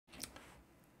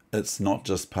it's not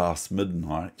just past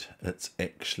midnight, it's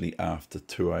actually after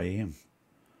 2 a.m.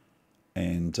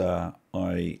 And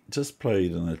I just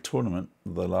played in a tournament,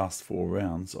 the last 4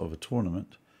 rounds of a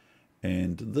tournament,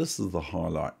 and this is the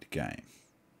highlight game.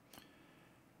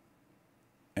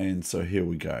 And so here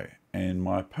we go. And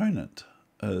my opponent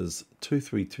is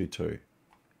 2322.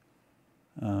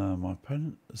 My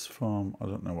opponent is from, I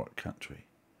don't know what country,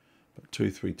 but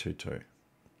 2322.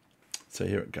 So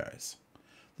here it goes.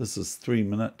 This is 3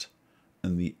 minute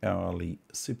in the hourly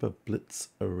Super Blitz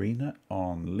Arena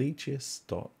on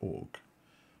leechess.org,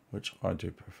 which I do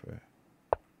prefer.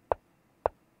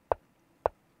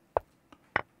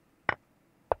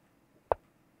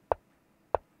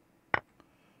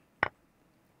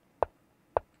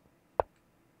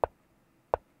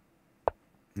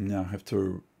 Now I have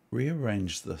to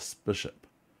rearrange this bishop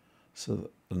so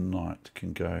that the knight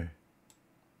can go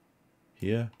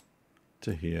here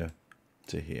to here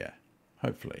to here.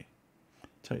 Hopefully.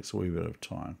 Takes a wee bit of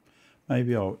time.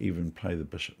 Maybe I'll even play the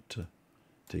bishop to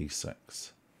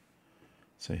d6.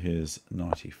 So here's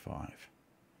knight e5.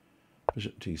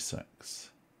 Bishop d6.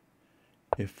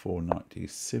 f4, knight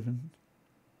d7.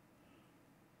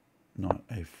 Knight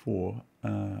a4.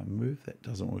 Move that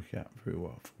doesn't work out very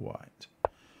well for white.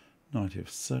 Knight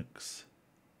f6.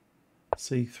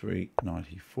 c3, knight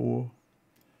e4.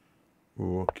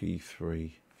 Rook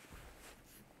e3.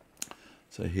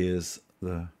 So here's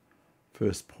the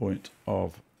first point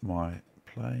of my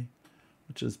play,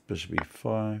 which is bishop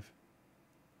e5,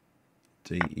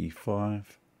 d e5.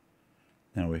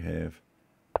 Now we have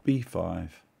b5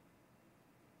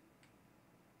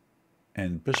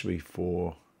 and bishop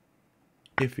e4,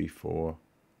 f e4,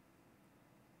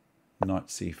 knight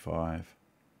c5,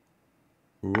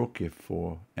 rook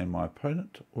f4, and my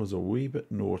opponent was a wee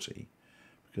bit naughty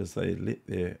because they let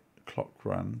their clock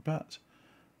run, but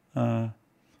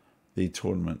the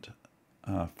tournament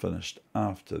finished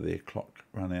after their clock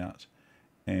ran out,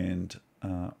 and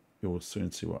you'll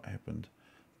soon see what happened.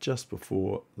 Just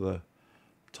before the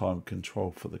time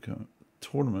control for the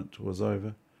tournament was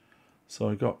over, so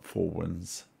I got 4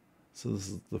 wins. So this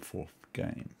is the 4th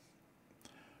game.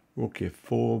 Rook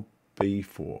f4,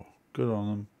 b4, good on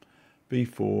them.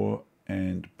 b4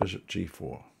 and bishop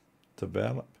g4,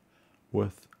 develop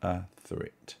with a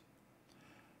threat.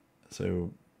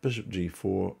 So bishop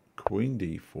g4, queen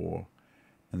d4,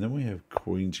 and then we have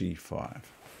queen g5.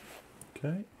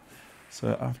 Okay,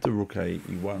 so after rook a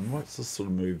e1, what's the sort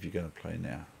of move you're going to play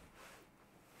now?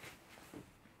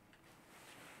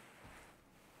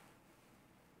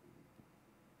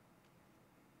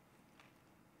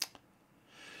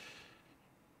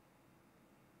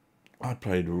 I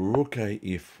played rook a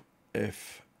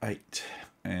f8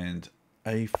 and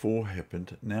a4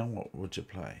 happened. Now what would you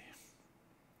play?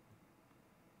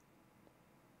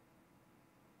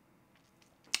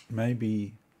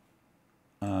 Maybe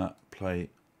play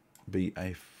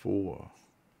ba4.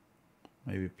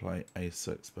 Maybe play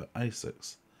a6, but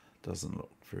a6 doesn't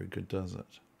look very good, does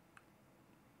it?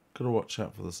 Got to watch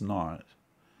out for this knight.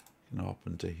 Can hop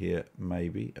into here,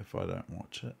 maybe, if I don't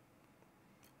watch it.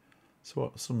 So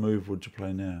what sort of move would you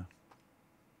play now?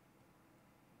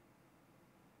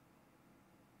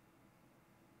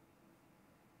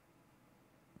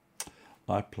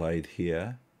 I played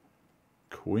here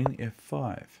queen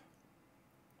f5.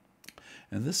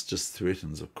 And this just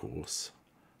threatens, of course.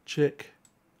 Check,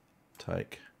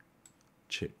 take,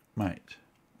 checkmate.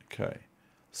 Okay,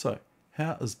 so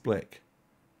how is black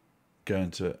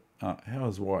going to, how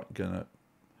is white going to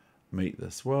meet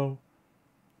this? Well,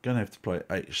 going to have to play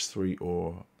h3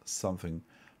 or something,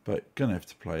 but going to have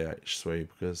to play h3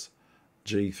 because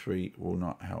g3 will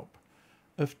not help.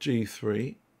 If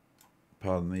g3,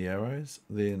 pardon the arrows,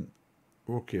 then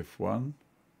rook f1,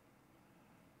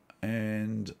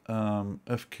 and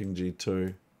if king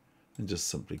g2, then just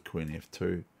simply queen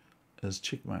f2 is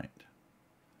checkmate.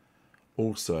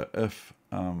 Also, if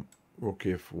rook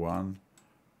f1,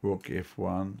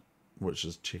 which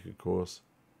is check, of course.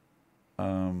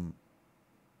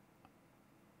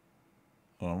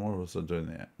 What was I doing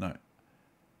there? No.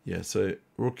 Yeah, so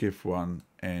rook f1,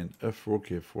 and if rook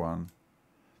f1,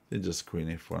 then just queen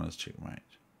f1 is checkmate.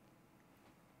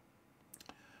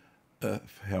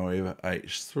 If, however,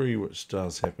 h3, which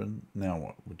does happen, now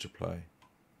what would you play?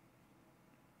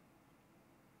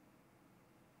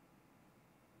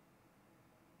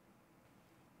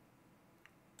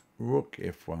 Rook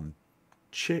f1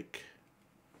 check,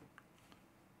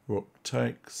 rook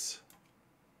takes,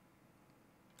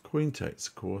 queen takes,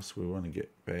 of course, we want to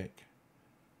get back,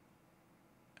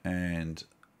 and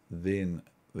then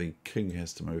the king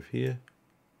has to move here,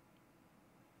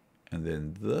 and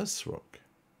then this rook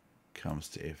comes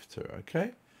to f2,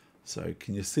 okay? So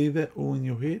can you see that all in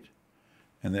your head?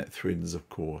 And that threatens, of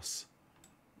course,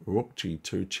 rook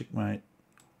g2 checkmate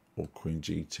or queen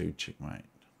g2 checkmate.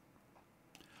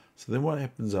 So then what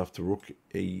happens after rook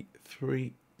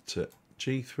e3 to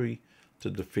g3 to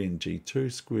defend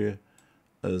g2 square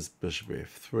is bishop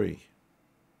f3.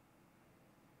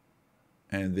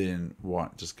 And then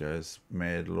white just goes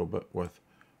mad a little bit with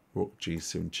rook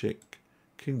g7 check,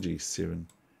 king g7,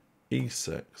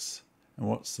 e6. And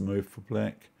what's the move for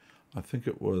black? I think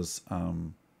it was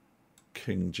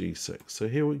king g6. So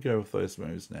here we go with those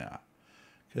moves now.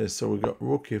 Okay, so we've got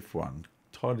rook f1,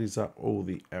 tidies up all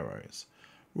the arrows.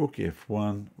 Rook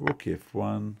f1, rook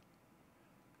f1,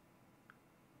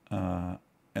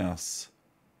 else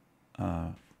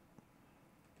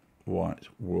white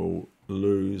will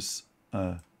lose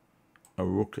a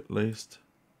rook at least.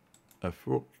 If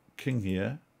rook king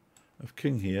here, if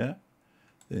king here,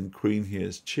 then queen here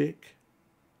is check,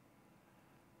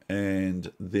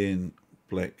 and then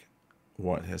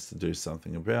white has to do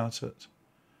something about it.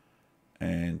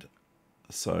 And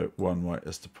so one way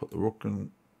is to put the rook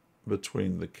in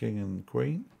between the king and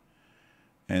queen,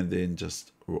 and then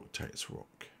just rook takes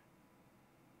rook.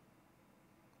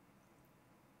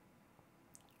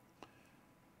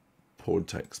 Pawn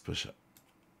takes bishop.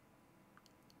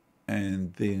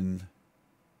 And then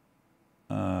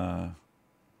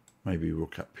maybe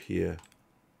rook up here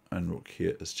and rook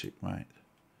here is checkmate.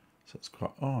 So it's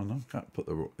quite, oh no, I can't put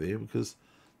the rook there because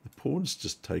the pawn's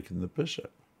just taken the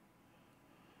bishop.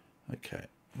 Okay,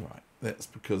 right, that's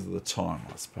because of the time,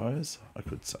 I suppose. I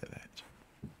could say that.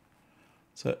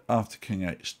 So after king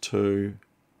h2,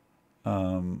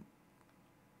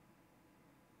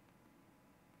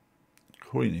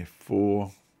 queen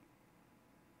f4,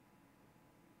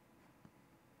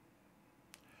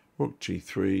 rook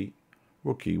g3,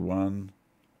 rook e1,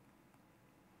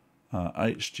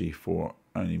 hg4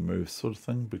 only moves sort of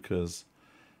thing, because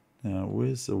now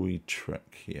where's the wee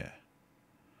trick here?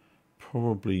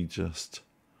 Probably just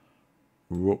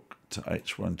rook to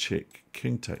h1 check,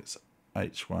 king takes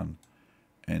h1,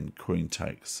 and queen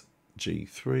takes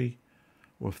g3,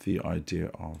 with the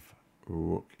idea of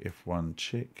rook f1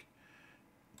 check,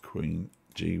 queen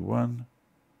g1,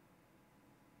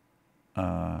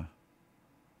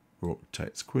 rook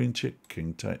takes queen check,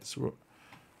 king takes rook,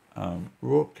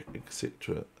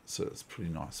 etc. So it's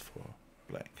pretty nice for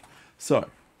black. So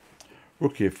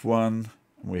rook f1,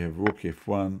 we have rook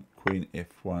f1, queen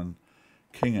f1,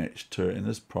 king h2, and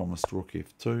this promised rook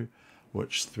f2,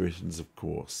 which threatens, of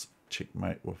course,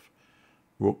 checkmate with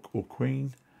rook or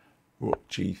queen. Rook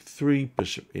g3,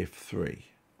 bishop f3.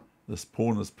 This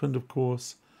pawn is pinned, of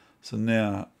course. So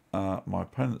now my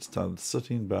opponent started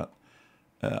sitting, but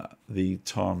the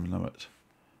time limit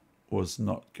was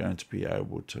not going to be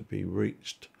able to be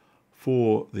reached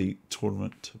for the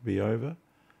tournament to be over.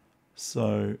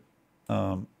 So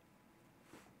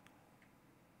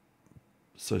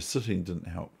so sitting didn't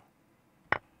help,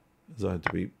 as I had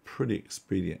to be pretty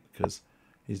expedient because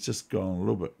he's just gone a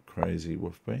little bit crazy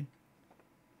with me.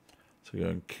 So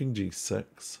going king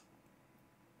g6,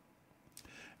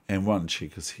 and one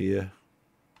check is here,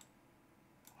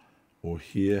 or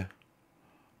here,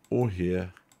 or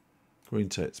here. Queen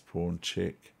takes pawn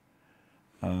check,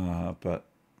 but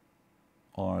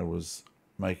I was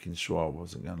making sure I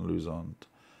wasn't going to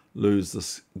lose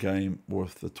this game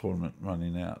with the tournament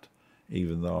running out,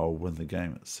 even though I'll win the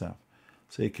game itself.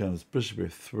 So here comes bishop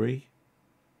f3,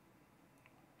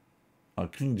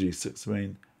 king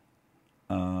g6,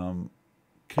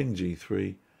 king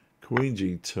g3, queen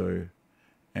g2,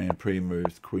 and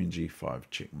pre-moved queen g5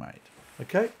 checkmate.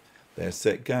 Okay, that's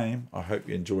that game. I hope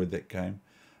you enjoyed that game.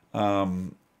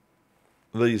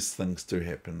 These things do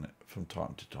happen from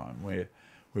time to time where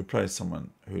we play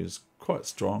someone who's quite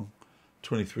strong.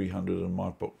 2300 in my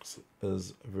books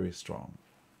is very strong.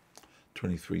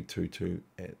 23-2-2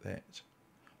 at that.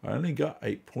 I only got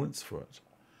 8 points for it,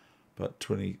 but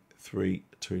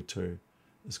 23-2-2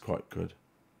 is quite good.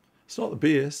 It's not the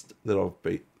best that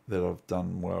I've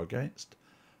done well against,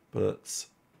 but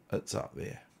it's up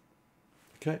there.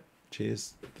 Okay,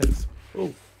 cheers. Thanks.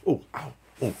 Oh,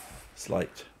 it's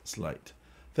late.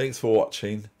 Thanks for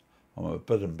watching. I'm a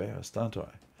bit embarrassed, aren't I?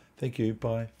 Thank you.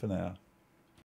 Bye for now.